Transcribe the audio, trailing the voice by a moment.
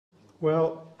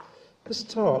Well, this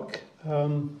talk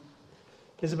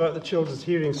is about the children's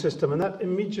hearing system, and that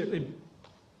immediately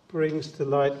brings to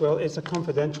light, well, it's a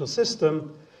confidential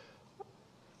system,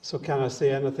 so can I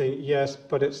say anything? Yes,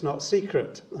 but it's not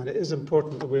secret, and it is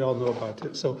important that we all know about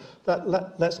it. So that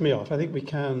lets me off. I think we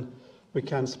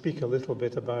can speak a little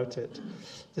bit about it.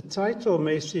 The title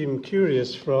may seem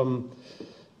curious, from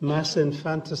mass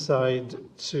infanticide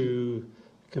to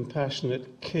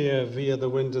compassionate care via the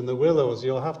wind and the willows.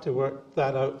 You'll have to work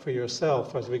that out for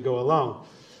yourself as we go along.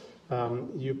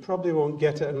 You probably won't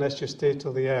get it unless you stay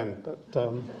till the end, but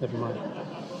never mind.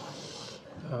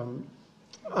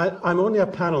 I'm only a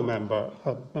panel member,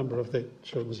 a member of the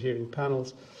Children's Hearing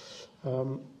Panels.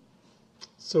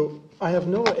 So I have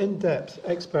no in-depth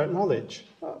expert knowledge.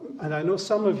 And I know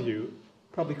some of you,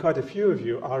 probably quite a few of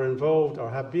you, are involved or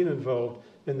have been involved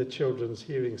in the children's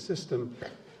hearing system.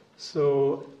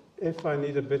 So if I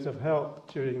need a bit of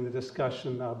help during the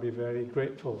discussion, I'll be very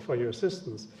grateful for your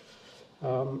assistance.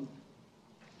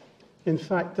 In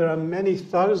fact, there are many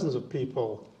thousands of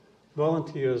people,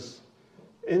 volunteers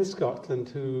in Scotland,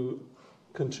 who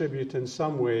contribute in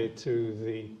some way to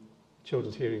the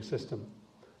children's hearing system.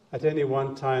 At any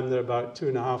one time, there are about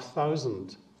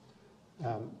 2,500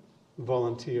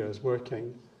 volunteers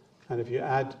working. And if you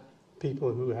add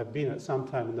people who have been at some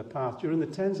time in the past, you're in the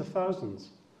tens of thousands.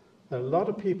 There are a lot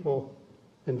of people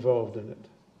involved in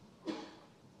it.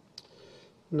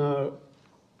 Now,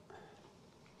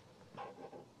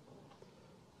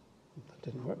 that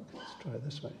didn't work. Let's try it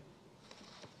this way.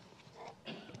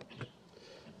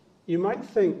 You might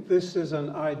think this is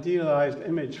an idealized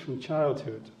image from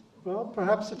childhood. Well,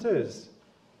 perhaps it is.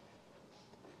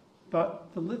 But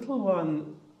the little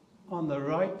one on the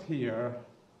right here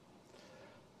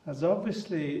has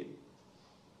obviously,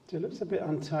 she looks a bit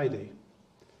untidy.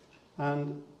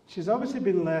 And she's obviously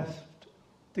been left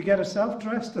to get herself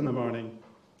dressed in the morning,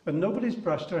 and nobody's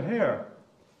brushed her hair.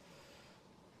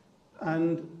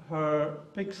 And her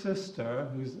big sister,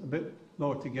 who's a bit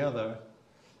more together,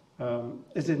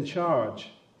 is in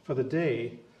charge for the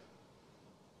day,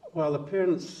 while the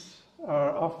parents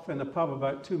are off in a pub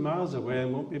about 2 miles away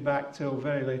and won't be back till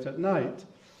very late at night.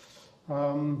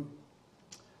 How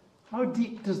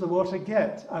deep does the water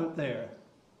get out there?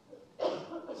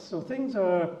 So things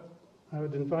are, I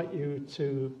would invite you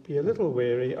to be a little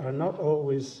wary, are not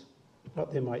always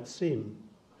what they might seem.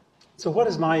 So what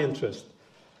is my interest?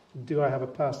 Do I have a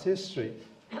past history?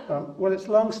 Well, it's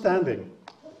long-standing.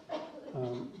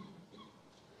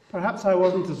 Perhaps I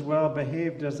wasn't as well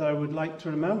behaved as I would like to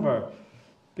remember,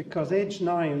 because age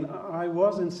 9, I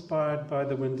was inspired by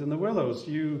the wind and the willows.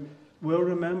 You will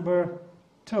remember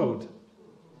Toad.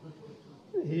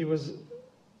 He was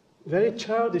very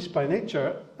childish by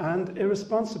nature and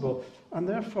irresponsible, and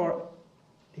therefore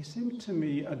he seemed to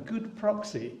me a good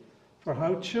proxy for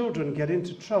how children get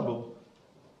into trouble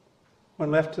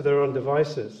when left to their own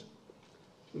devices.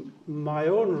 My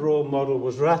own role model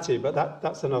was Ratty, but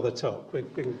that's another talk. We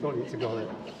don't need to go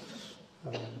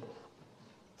there.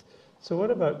 So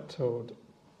what about Toad?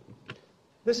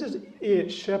 This is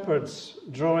E.H. Shepard's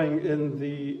drawing in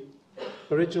the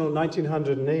original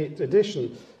 1908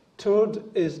 edition. Toad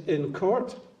is in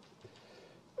court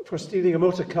for stealing a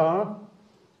motor car,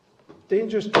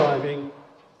 dangerous driving,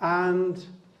 and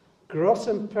gross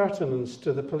impertinence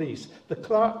to the police. The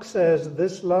clerk says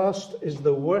this last is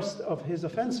the worst of his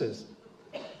offences.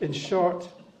 In short,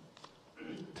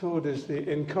 Toad is the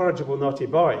incorrigible naughty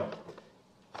boy.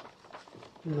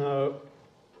 Now,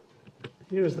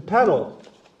 here is the panel.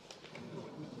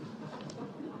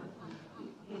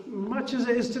 Much as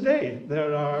it is today,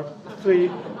 there are three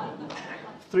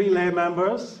lay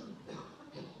members.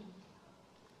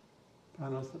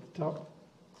 Panels at the top.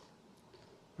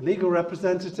 A legal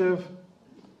representative,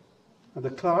 and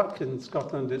the clerk. In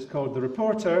Scotland it's called the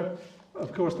reporter.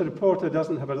 Of course, the reporter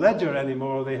doesn't have a ledger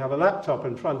anymore, they have a laptop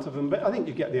in front of them, but I think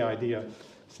you get the idea.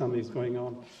 Something's going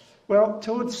on. Well,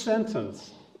 Toad's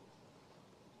sentence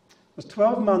was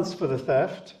 12 months for the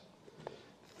theft,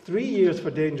 3 years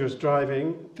for dangerous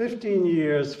driving, 15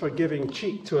 years for giving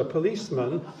cheek to a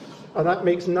policeman, and that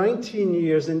makes 19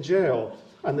 years in jail.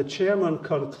 And the chairman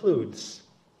concludes,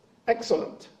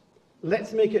 excellent.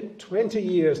 Let's make it 20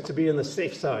 years to be on the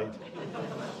safe side.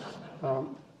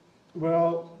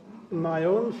 Well, my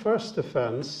own first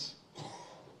offence,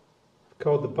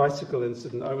 called the bicycle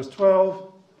incident, I was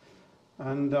 12,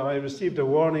 and I received a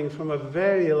warning from a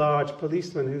very large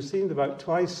policeman who seemed about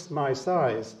twice my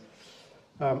size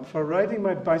for riding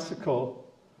my bicycle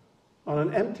on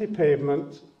an empty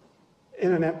pavement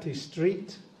in an empty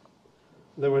street.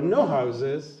 There were no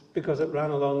houses because it ran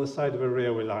along the side of a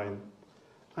railway line.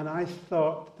 And I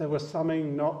thought there was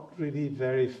something not really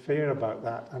very fair about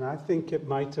that. And I think it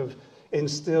might have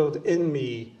instilled in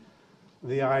me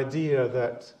the idea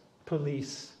that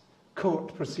police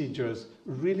court procedures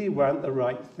really weren't the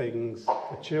right things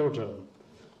for children.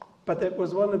 But it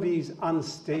was one of these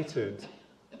unstated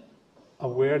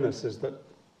awarenesses that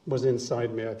was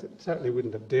inside me. I certainly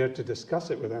wouldn't have dared to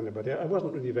discuss it with anybody. I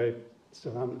wasn't really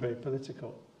still am very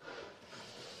political.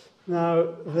 Now,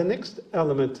 the next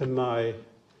element in my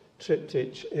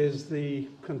triptych is the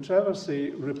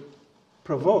controversy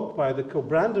provoked by the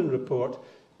Coe-Brandon report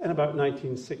in about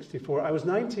 1964. I was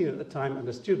 19 at the time and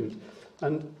a student,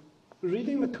 and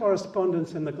reading the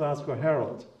correspondence in the Glasgow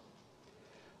Herald,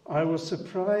 I was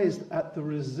surprised at the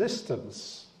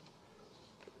resistance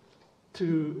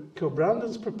to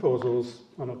Coe-Brandon's proposals,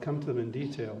 and I'll come to them in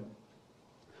detail,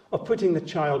 of putting the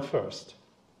child first.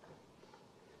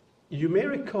 You may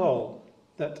recall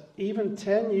that even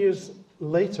 10 years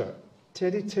later,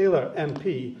 Teddy Taylor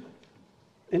MP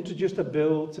introduced a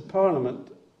bill to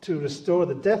Parliament to restore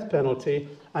the death penalty,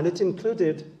 and it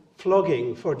included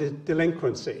flogging for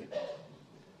delinquency.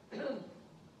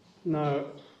 Now,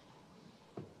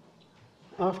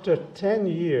 after 10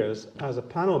 years as a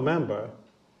panel member,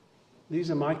 these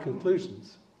are my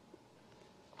conclusions.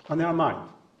 And they are mine.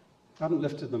 I haven't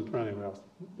lifted them from anywhere else.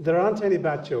 There aren't any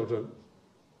bad children,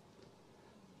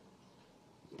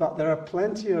 but there are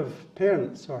plenty of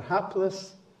parents who are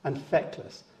hapless and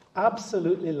feckless.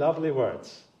 Absolutely lovely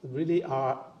words. They really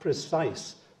are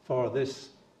precise for this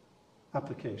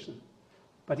application.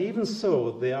 But even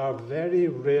so, they are very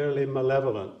rarely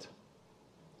malevolent.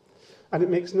 And it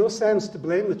makes no sense to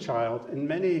blame the child. In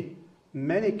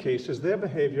many cases, their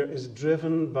behavior is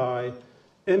driven by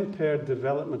impaired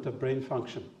development of brain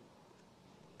function.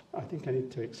 I think I need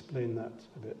to explain that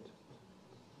a bit.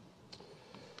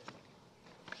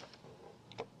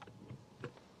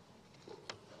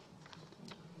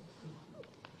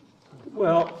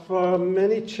 Well, for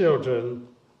many children,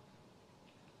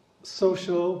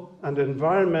 social and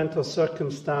environmental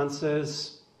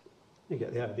circumstances, you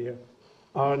get the idea,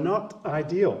 are not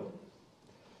ideal.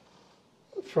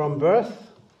 From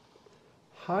birth,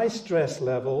 high stress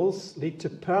levels lead to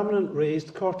permanent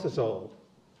raised cortisol,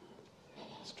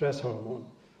 stress hormone,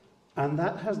 and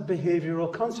that has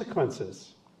behavioral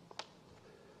consequences.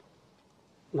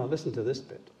 Now listen to this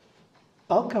bit.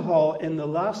 Alcohol in the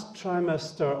last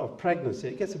trimester of pregnancy,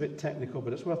 it gets a bit technical,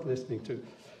 but it's worth listening to.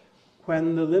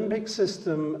 When the limbic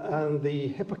system and the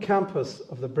hippocampus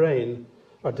of the brain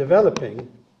are developing,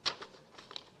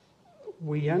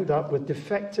 we end up with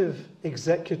defective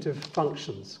executive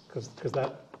functions, because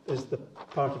that is the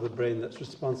part of the brain that's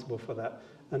responsible for that.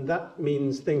 And that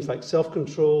means things like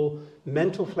self-control,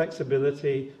 mental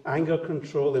flexibility, anger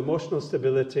control, emotional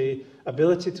stability,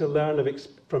 ability to learn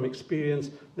from experience.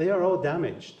 They are all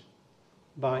damaged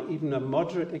by even a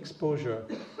moderate exposure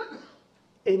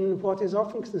in what is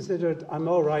often considered, I'm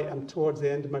all right, I'm towards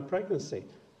the end of my pregnancy.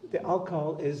 The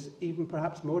alcohol is even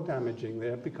perhaps more damaging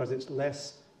there because it's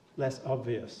less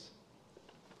obvious.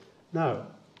 Now,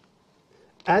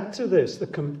 add to this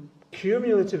the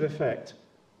cumulative effect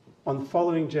on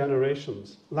following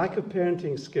generations, lack of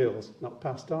parenting skills, not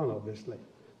passed on obviously,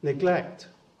 neglect,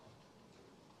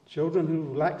 children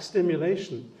who lack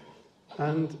stimulation,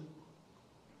 and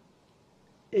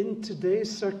in today's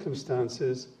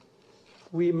circumstances,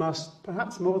 we must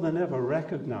perhaps more than ever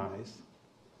recognize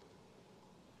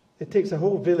it takes a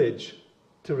whole village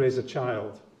to raise a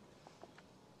child.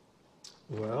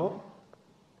 Well,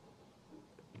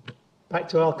 back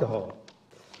to alcohol.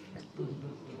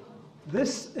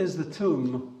 This is the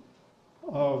tomb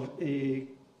of a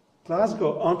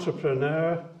Glasgow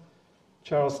entrepreneur,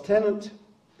 Charles Tennant,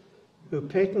 who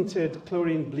patented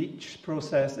chlorine bleach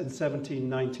process in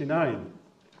 1799.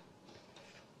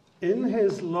 In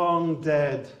his long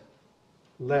dead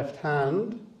left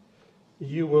hand,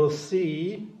 you will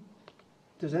see,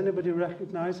 does anybody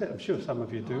recognize it? I'm sure some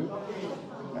of you do.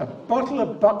 A bottle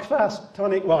of Buckfast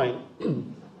tonic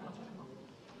wine.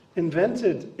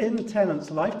 Invented in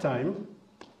Tennant's lifetime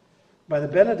by the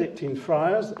Benedictine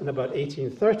friars in about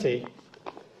 1830,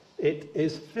 it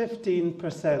is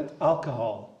 15%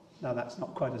 alcohol. Now that's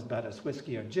not quite as bad as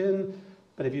whiskey or gin,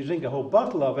 but if you drink a whole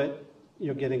bottle of it,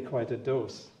 you're getting quite a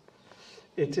dose.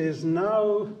 It is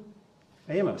now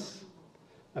famous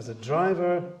as a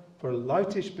driver for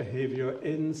loutish behaviour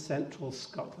in central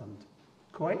Scotland.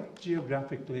 Quite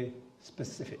geographically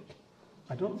specific.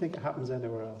 I don't think it happens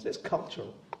anywhere else. It's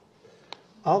cultural.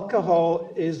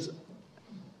 Alcohol is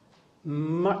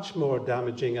much more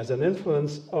damaging as an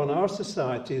influence on our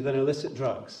society than illicit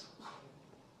drugs.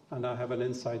 And I have an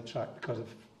inside track because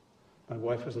of My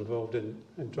wife was involved in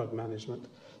drug management.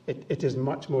 It is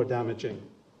much more damaging,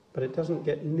 but it doesn't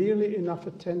get nearly enough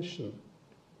attention.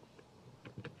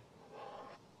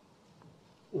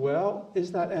 Well,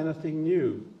 is that anything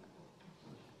new?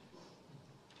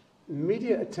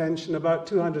 Media attention about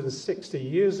 260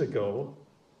 years ago,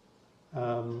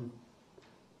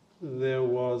 there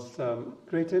was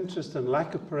great interest in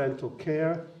lack of parental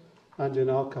care and in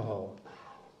alcohol.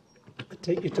 I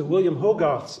take you to William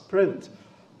Hogarth's print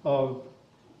of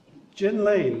Gin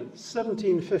Lane,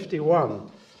 1751.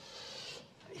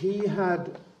 He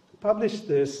had published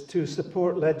this to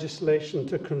support legislation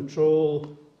to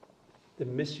control the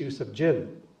misuse of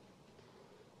gin,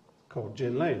 called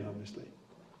Gin Lane, obviously.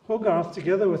 Hogarth,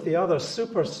 together with the other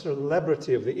super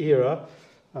celebrity of the era,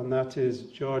 and that is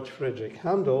George Frederick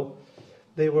Handel,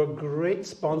 they were great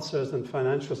sponsors and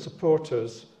financial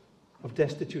supporters of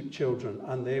destitute children,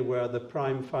 and they were the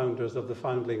prime founders of the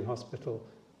Foundling Hospital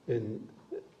in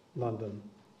London.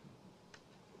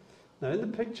 Now, in the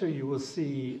picture you will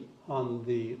see on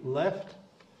the left,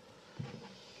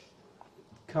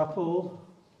 couple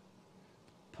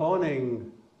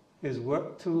pawning his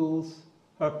work tools,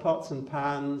 her pots and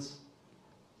pans,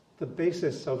 the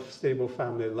basis of stable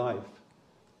family life.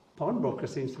 Pawnbroker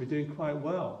seems to be doing quite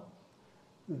well.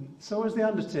 So is the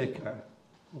undertaker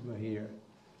over here.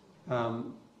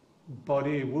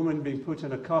 Body, woman being put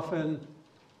in a coffin,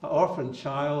 an orphan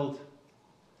child.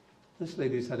 This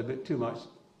lady's had a bit too much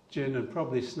gin and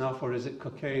probably snuff, or is it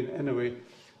cocaine? Anyway,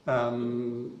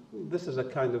 this is a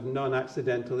kind of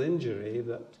non-accidental injury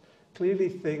that clearly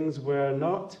things were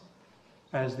not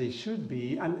as they should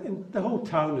be, and the whole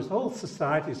town, the whole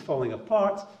society is falling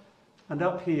apart, and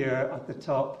up here at the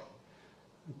top,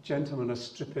 gentlemen are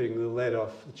stripping the lead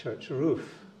off the church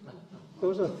roof.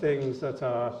 Those are things that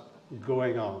are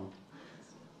going on.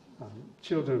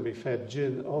 Children will be fed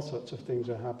gin, all sorts of things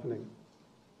are happening.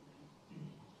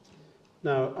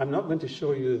 Now, I'm not going to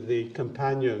show you the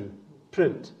companion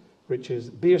print, which is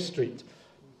Beer Street.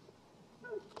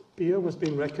 Beer was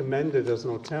being recommended as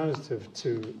an alternative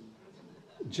to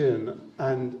gin,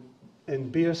 and in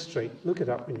Beer Street, look it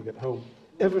up when you get home,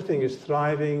 everything is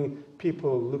thriving,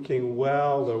 people looking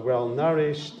well, they're well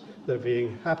nourished, they're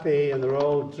being happy, and they're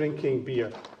all drinking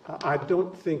beer. I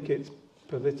don't think it's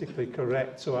politically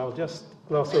correct, so I'll just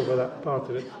gloss over that part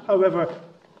of it. However,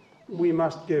 we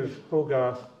must give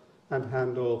Hogarth and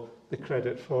Handel the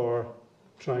credit for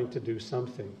trying to do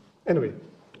something. Anyway,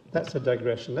 that's a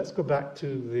digression. Let's go back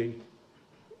to the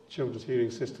children's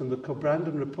hearing system. The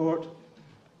Kilbrandon report,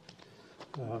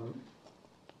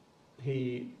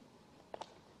 he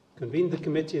convened the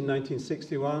committee in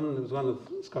 1961. He was one of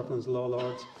Scotland's law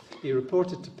lords. He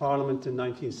reported to Parliament in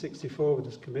 1964 with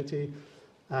his committee,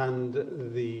 and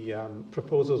the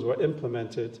proposals were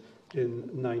implemented in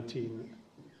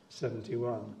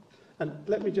 1971. And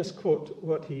let me just quote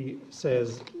what he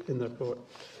says in the report.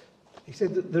 He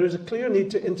said that there is a clear need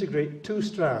to integrate two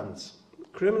strands: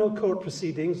 criminal court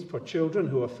proceedings for children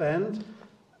who offend,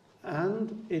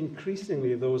 and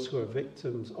increasingly those who are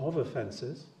victims of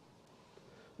offences,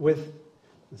 with,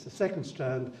 as the second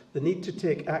strand, the need to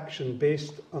take action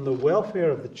based on the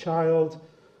welfare of the child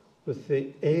with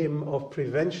the aim of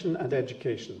prevention and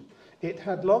education. It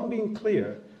had long been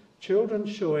clear children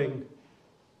showing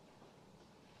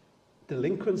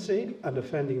delinquency and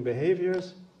offending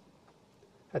behaviours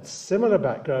had similar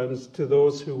backgrounds to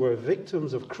those who were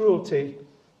victims of cruelty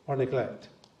or neglect.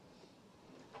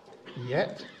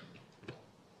 Yet,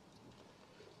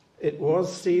 it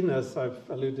was seen, as I've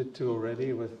alluded to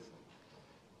already with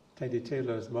Teddy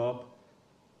Taylor's mob,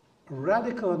 a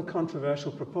radical and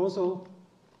controversial proposal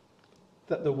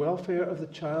that the welfare of the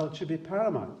child should be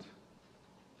paramount,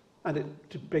 and it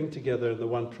to bring together in the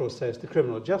one process the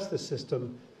criminal justice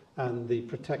system and the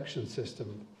protection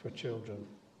system for children.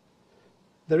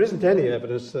 There isn't any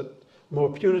evidence that a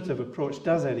more punitive approach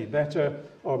does any better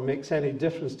or makes any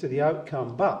difference to the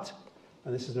outcome, but,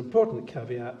 and this is an important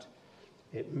caveat,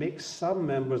 it makes some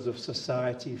members of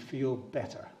society feel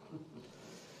better.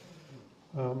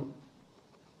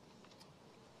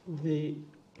 The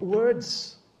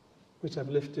words which I've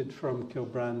lifted from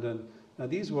Kilbrandon, now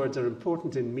these words are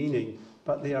important in meaning,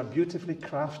 but they are beautifully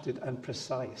crafted and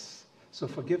precise. So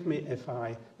forgive me if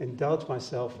I indulge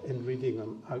myself in reading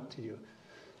them out to you.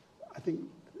 I think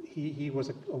he was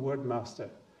a word master.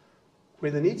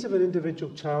 Where the needs of an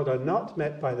individual child are not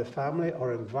met by the family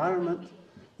or environment,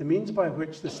 the means by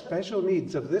which the special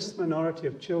needs of this minority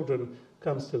of children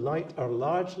comes to light are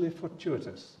largely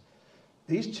fortuitous.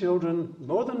 These children,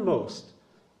 more than most,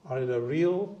 are in a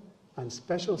real and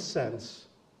special sense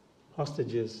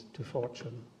hostages to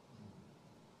fortune.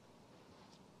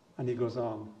 And he goes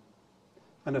on.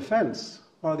 An offence,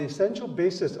 while the essential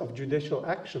basis of judicial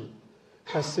action,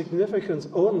 has significance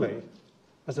only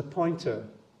as a pointer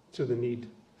to the need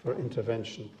for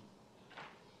intervention.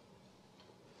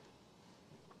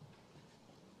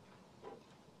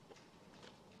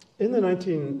 In the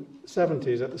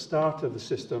 1970s, at the start of the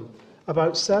system,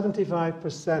 about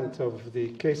 75% of the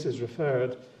cases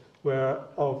referred were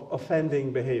of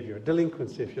offending behaviour,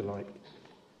 delinquency if you like,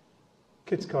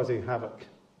 kids causing havoc.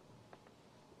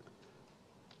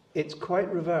 It's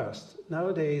quite reversed.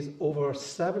 Nowadays, over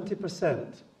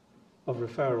 70% of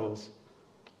referrals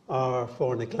are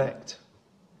for neglect.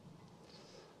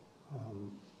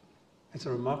 It's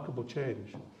a remarkable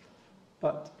change.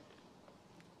 But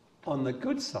on the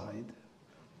good side,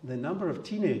 the number of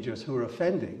teenagers who are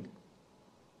offending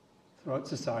throughout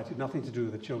society, nothing to do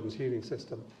with the children's hearing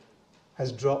system,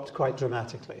 has dropped quite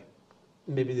dramatically.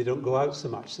 Maybe they don't go out so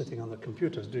much, sitting on their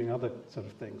computers, doing other sort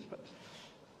of things, but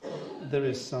there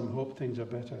is some hope things are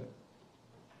better.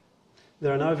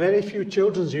 There are now very few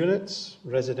children's units,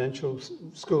 residential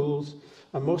schools,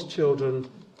 and most children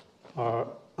are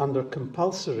under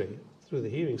compulsory, through the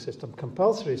hearing system,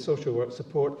 compulsory social work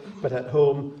support, but at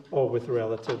home or with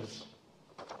relatives.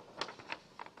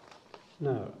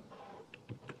 Now,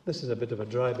 this is a bit of a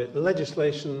dry bit. The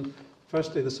legislation,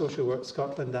 firstly, the Social Work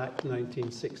Scotland Act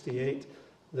 1968.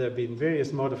 There have been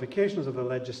various modifications of the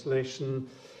legislation,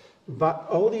 but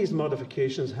all these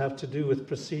modifications have to do with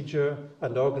procedure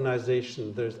and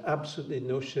organisation. There's absolutely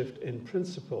no shift in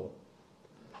principle.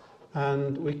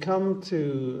 And we come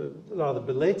to, rather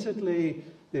belatedly,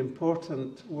 the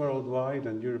important worldwide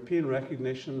and European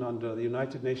recognition under the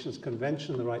United Nations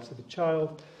Convention on the Rights of the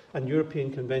Child and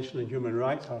European Convention on Human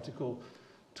Rights, Article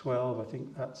 12, I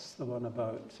think that's the one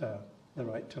about the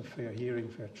right to a fair hearing,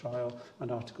 fair trial, and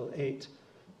Article 8,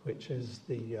 which is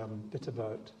the bit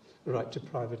about the right to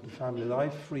private and family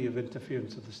life, free of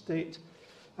interference of the state.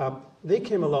 They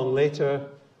came along later.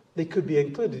 They could be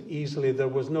included easily. There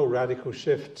was no radical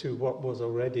shift to what was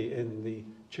already in the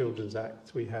Children's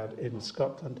Act we had in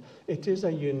Scotland. It is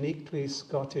a uniquely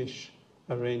Scottish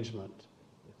arrangement.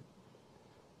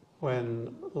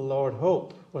 When Lord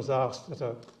Hope was asked at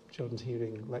a children's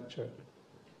hearing lecture,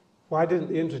 why didn't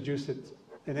they introduce it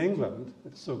in England?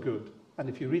 It's so good. And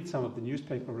if you read some of the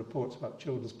newspaper reports about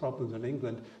children's problems in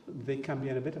England, they can be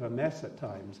in a bit of a mess at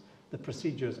times. The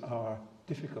procedures are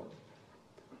difficult.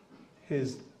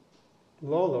 His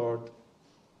law lord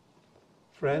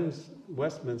friends,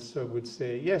 Westminster, would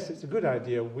say, yes, it's a good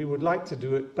idea, we would like to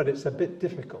do it, but it's a bit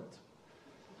difficult.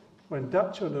 When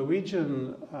Dutch or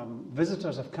Norwegian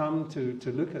visitors have come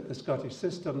to look at the Scottish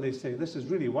system, they say, this is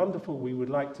really wonderful, we would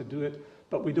like to do it,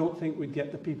 but we don't think we'd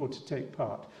get the people to take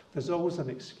part. There's always an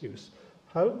excuse.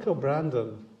 How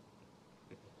Kilbrandon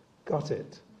got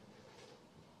it,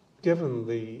 given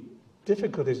the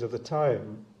difficulties of the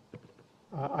time,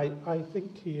 I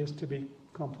think he is to be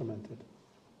complimented.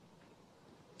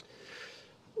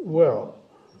 Well,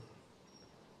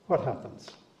 what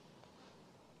happens?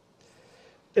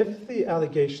 If the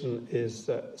allegation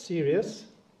is serious,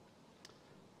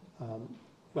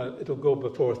 well, it'll go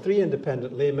before 3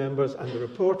 independent lay members and the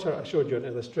reporter. I showed you an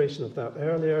illustration of that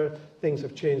earlier. Things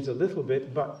have changed a little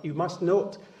bit, but you must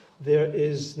note there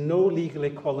is no legally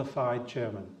qualified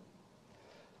chairman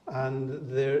and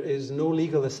there is no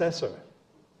legal assessor.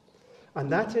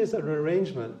 And that is an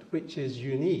arrangement which is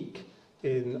unique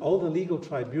in all the legal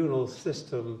tribunal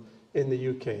system in the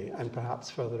UK and perhaps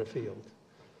further afield.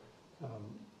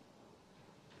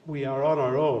 We are on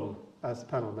our own as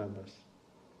panel members.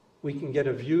 We can get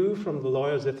a view from the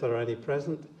lawyers if there are any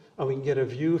present, and we can get a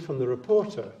view from the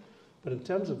reporter. But in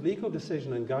terms of legal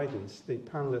decision and guidance, the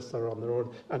panelists are on their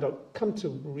own. And I'll come to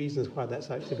reasons why that's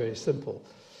actually very simple.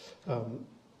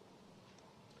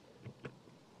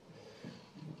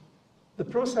 The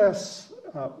process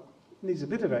needs a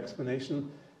bit of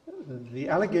explanation. The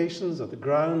allegations or the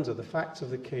grounds or the facts of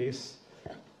the case,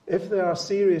 if they are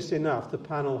serious enough, the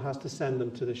panel has to send them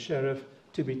to the sheriff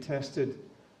to be tested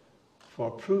for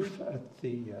proof at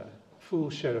the full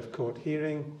sheriff court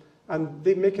hearing. And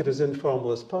they make it as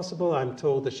informal as possible. I'm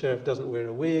told the sheriff doesn't wear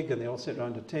a wig and they all sit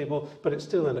around a table, but it's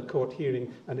still in a court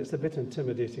hearing and it's a bit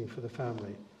intimidating for the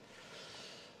family.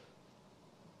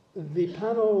 The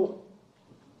panel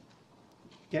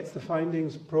gets the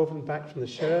findings proven back from the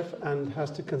sheriff and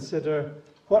has to consider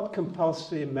what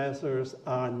compulsory measures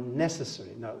are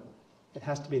necessary. Now, it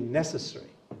has to be necessary.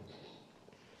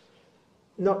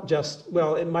 Not just,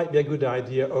 well, it might be a good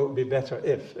idea or it would be better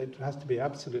if. It has to be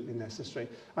absolutely necessary.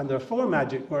 And there are 4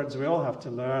 magic words we all have to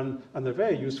learn, and they're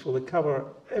very useful. They cover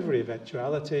every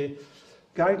eventuality: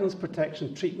 guidance,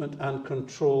 protection, treatment, and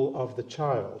control of the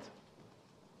child.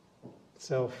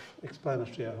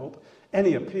 self-explanatory, I hope.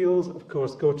 Any appeals, of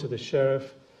course, go to the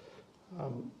sheriff,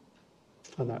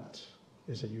 and that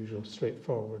is a usual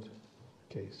straightforward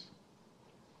case.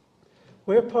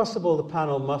 Where possible, the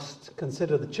panel must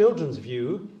consider the children's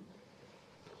view,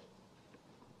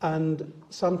 and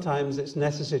sometimes it's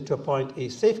necessary to appoint a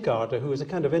safeguarder who is a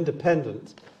kind of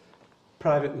independent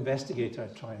private investigator, I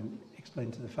try and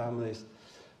explain to the families,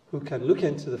 who can look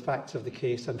into the facts of the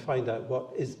case and find out what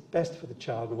is best for the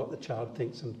child and what the child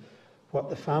thinks and what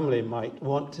the family might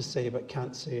want to say but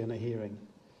can't say in a hearing.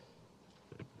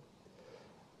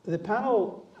 The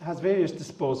panel has various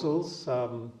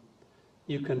disposals.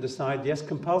 You can decide, yes,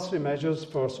 compulsory measures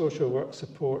for social work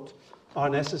support are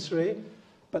necessary,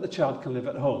 but the child can live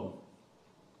at home.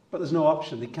 But there's no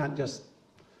option. They can't just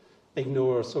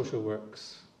ignore social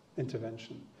work's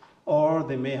intervention. Or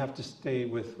they may have to stay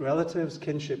with relatives,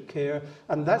 kinship care,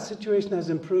 and that situation has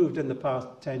improved in the past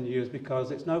 10 years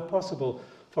because it's now possible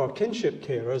for kinship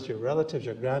carers, your relatives,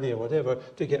 your granny or whatever,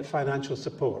 to get financial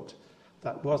support.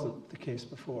 That wasn't the case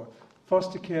before.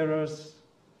 Foster carers,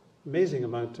 amazing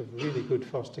amount of really good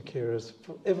foster carers,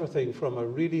 for everything from a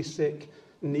really sick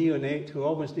neonate who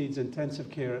almost needs intensive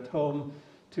care at home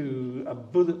to a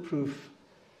bulletproof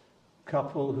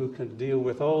couple who can deal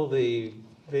with all the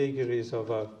vagaries of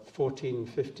a 14,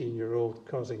 15-year-old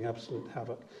causing absolute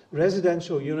havoc.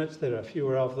 Residential units, there are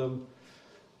fewer of them.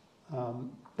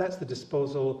 That's the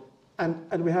disposal.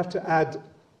 And we have to add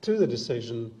to the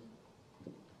decision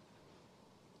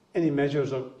any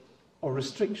measures or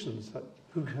restrictions. That,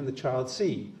 who can the child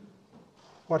see?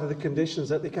 What are the conditions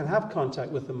that they can have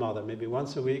contact with the mother? Maybe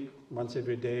once a week, once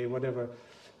every day, whatever.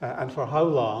 And for how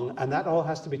long? And that all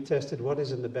has to be tested. What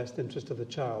is in the best interest of the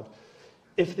child?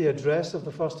 If the address of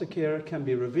the foster carer can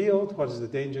be revealed, what is the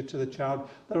danger to the child?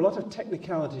 There are a lot of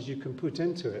technicalities you can put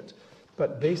into it,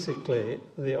 but basically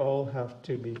they all have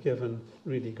to be given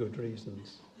really good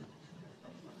reasons.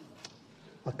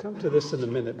 I'll come to this in a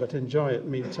minute, but enjoy it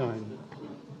meantime.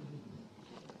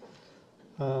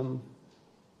 Who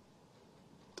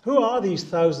are these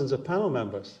thousands of panel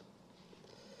members?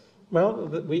 Well,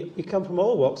 we come from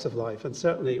all walks of life, and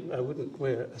certainly I wouldn't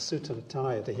wear a suit and a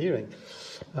tie at a hearing.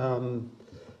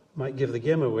 Might give the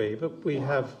game away, but we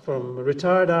have from a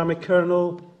retired army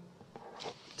colonel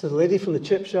to the lady from the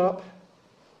chip shop.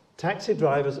 Taxi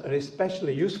drivers are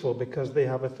especially useful because they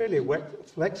have a fairly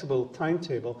flexible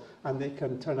timetable and they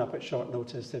can turn up at short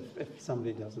notice if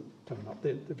somebody doesn't turn up.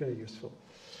 They're very useful.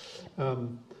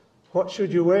 What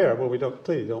should you wear? Well, we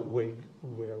clearly don't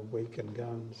wear wig and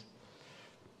gowns.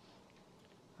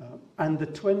 And the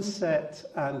twin set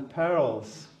and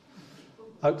pearls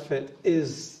outfit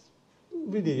is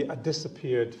really a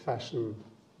disappeared fashion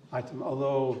item,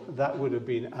 although that would have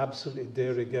been absolutely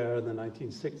de rigueur in the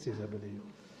 1960s, I believe.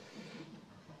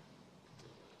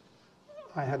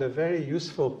 I had a very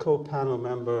useful co-panel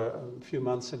member a few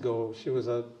months ago. She was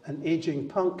an aging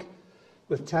punk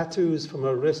with tattoos from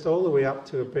her wrist all the way up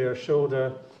to her bare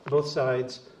shoulder, both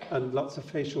sides, and lots of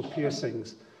facial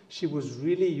piercings. She was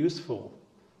really useful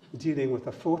dealing with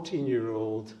a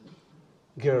 14-year-old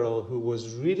girl who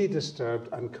was really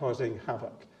disturbed and causing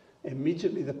havoc.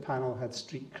 Immediately the panel had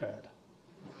street cred.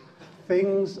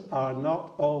 Things are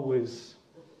not always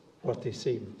what they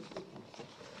seem.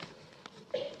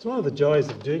 It's one of the joys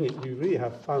of doing it. You really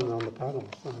have fun on the panel,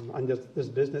 and there's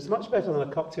business. It's much better than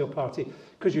a cocktail party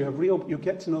because you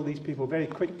get to know these people very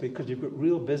quickly because you've got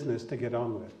real business to get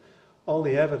on with. All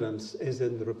the evidence is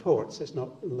in the reports. It's not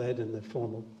led in the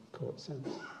formal court sense.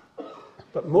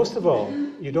 But most of all,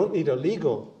 you don't need a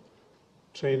legal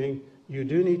training. You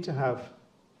do need to have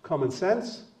common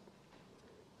sense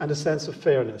and a sense of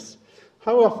fairness.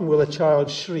 How often will a child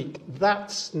shriek,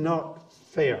 "That's not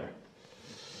fair"?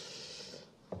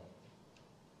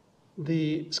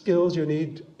 The skills you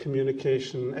need,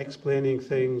 communication, explaining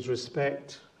things,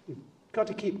 respect, you've got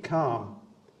to keep calm.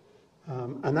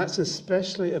 And that's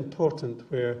especially important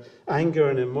where anger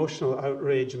and emotional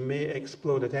outrage may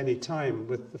explode at any time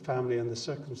with the family and the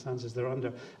circumstances they're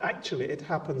under. Actually, it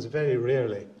happens very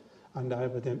rarely. And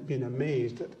I've been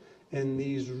amazed that in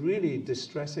these really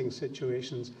distressing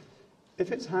situations,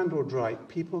 if it's handled right,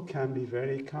 people can be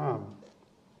very calm.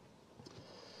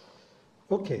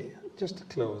 Okay, just to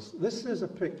close. This is a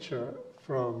picture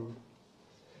from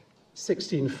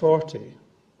 1640.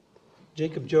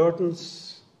 Jacob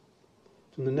Jordaens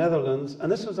from the Netherlands, and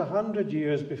this was 100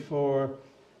 years before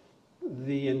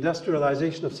the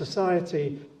industrialization of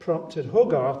society prompted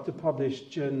Hogarth to publish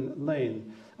Gin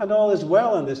Lane. And all is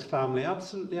well in this family,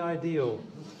 absolutely ideal.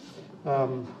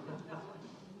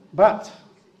 But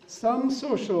some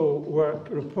social work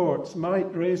reports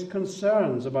might raise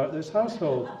concerns about this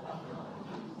household.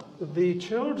 the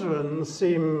children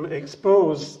seem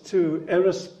exposed to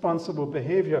irresponsible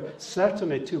behaviour,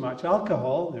 certainly too much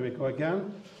alcohol, there we go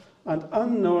again, and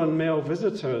unknown male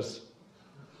visitors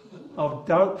of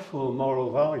doubtful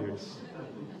moral values.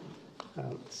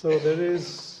 So there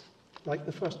is, like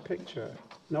the first picture,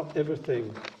 not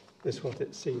everything is what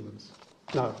it seems.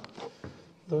 Now,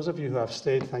 those of you who have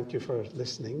stayed, thank you for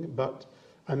listening, but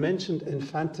I mentioned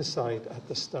infanticide at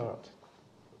the start.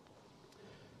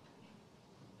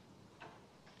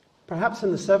 Perhaps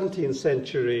in the 17th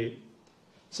century,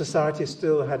 society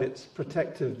still had its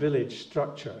protective village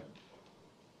structure.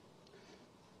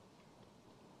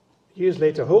 Years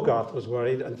later, Hogarth was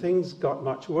worried, and things got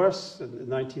much worse in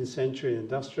the 19th century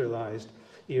industrialized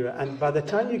era. And by the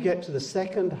time you get to the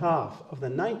second half of the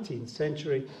 19th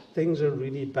century, things are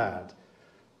really bad.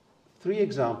 3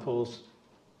 examples,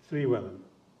 3 women.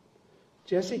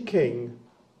 Jessie King,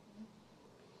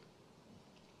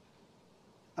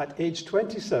 at age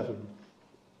 27,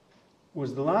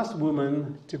 was the last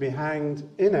woman to be hanged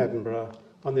in Edinburgh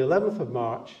on the 11th of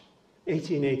March,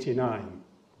 1889.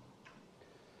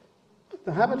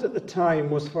 The habit at the time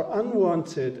was for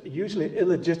unwanted, usually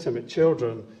illegitimate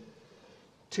children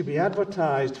to be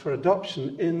advertised for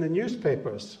adoption in the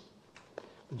newspapers.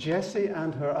 Jessie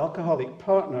and her alcoholic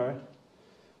partner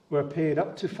were paid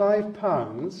up to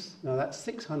 £5, now that's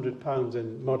 £600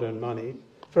 in modern money,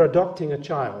 for adopting a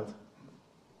child.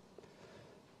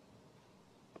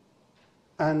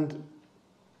 And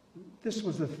this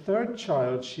was the 3rd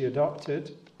child she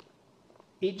adopted.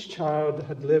 Each child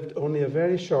had lived only a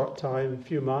very short time, a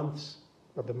few months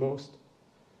at the most.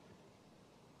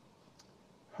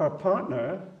 Her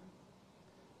partner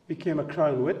became a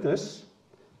Crown witness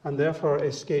and therefore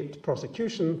escaped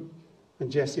prosecution,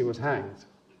 and Jessie was hanged.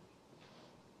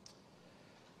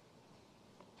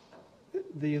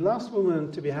 The last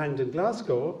woman to be hanged in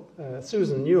Glasgow,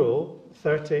 Susan Newell,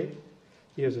 30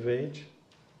 years of age,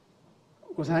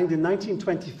 was hanged in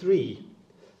 1923.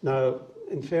 Now,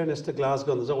 in fairness to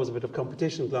Glasgow, and there's always a bit of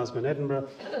competition, Glasgow and Edinburgh,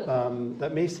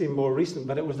 that may seem more recent,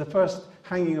 but it was the first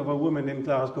hanging of a woman in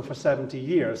Glasgow for 70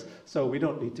 years, so we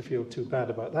don't need to feel too bad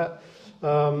about that.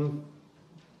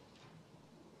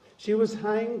 She was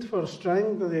hanged for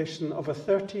strangulation of a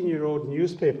 13-year-old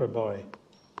newspaper boy.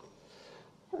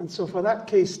 And so for that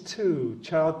case too,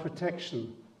 child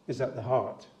protection is at the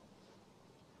heart.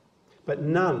 But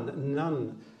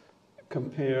none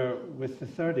compare with the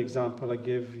 3rd example I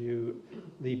give you,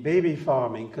 the baby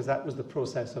farming, because that was the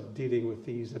process of dealing with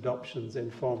these adoptions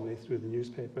informally through the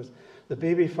newspapers. The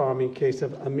baby farming case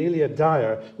of Amelia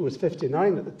Dyer, who was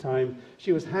 59 at the time.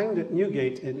 She was hanged at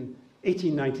Newgate in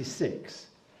 1896,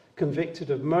 convicted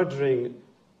of murdering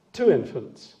 2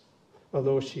 infants,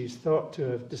 although she's thought to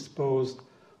have disposed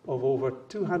of over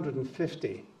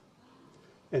 250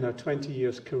 in her 20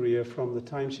 years career from the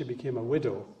time she became a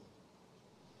widow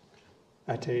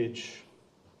at age,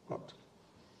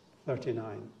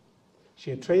 39. She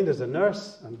had trained as a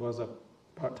nurse and was a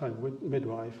part-time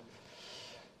midwife.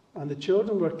 And the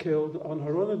children were killed on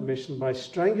her own admission by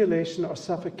strangulation or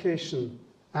suffocation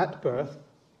at birth,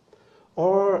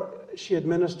 or she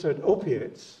administered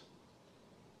opiates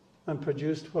and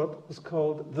produced what was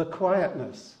called the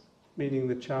quietness, meaning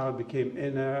the child became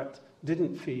inert,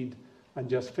 didn't feed, and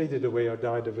just faded away or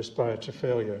died of respiratory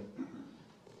failure.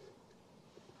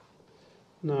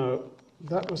 Now,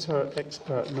 that was her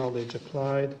expert knowledge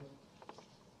applied.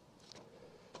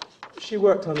 She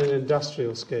worked on an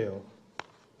industrial scale,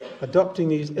 adopting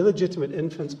these illegitimate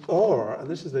infants or, and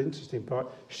this is the interesting part,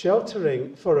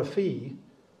 sheltering for a fee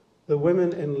the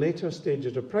women in later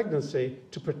stages of pregnancy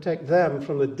to protect them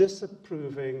from the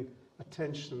disapproving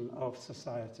attention of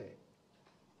society.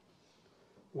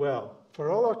 Well,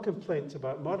 for all our complaints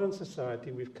about modern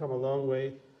society, we've come a long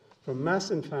way from mass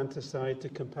infanticide to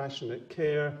compassionate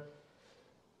care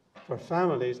for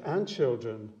families and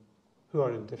children who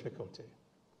are in difficulty.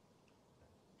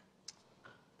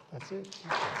 That's it.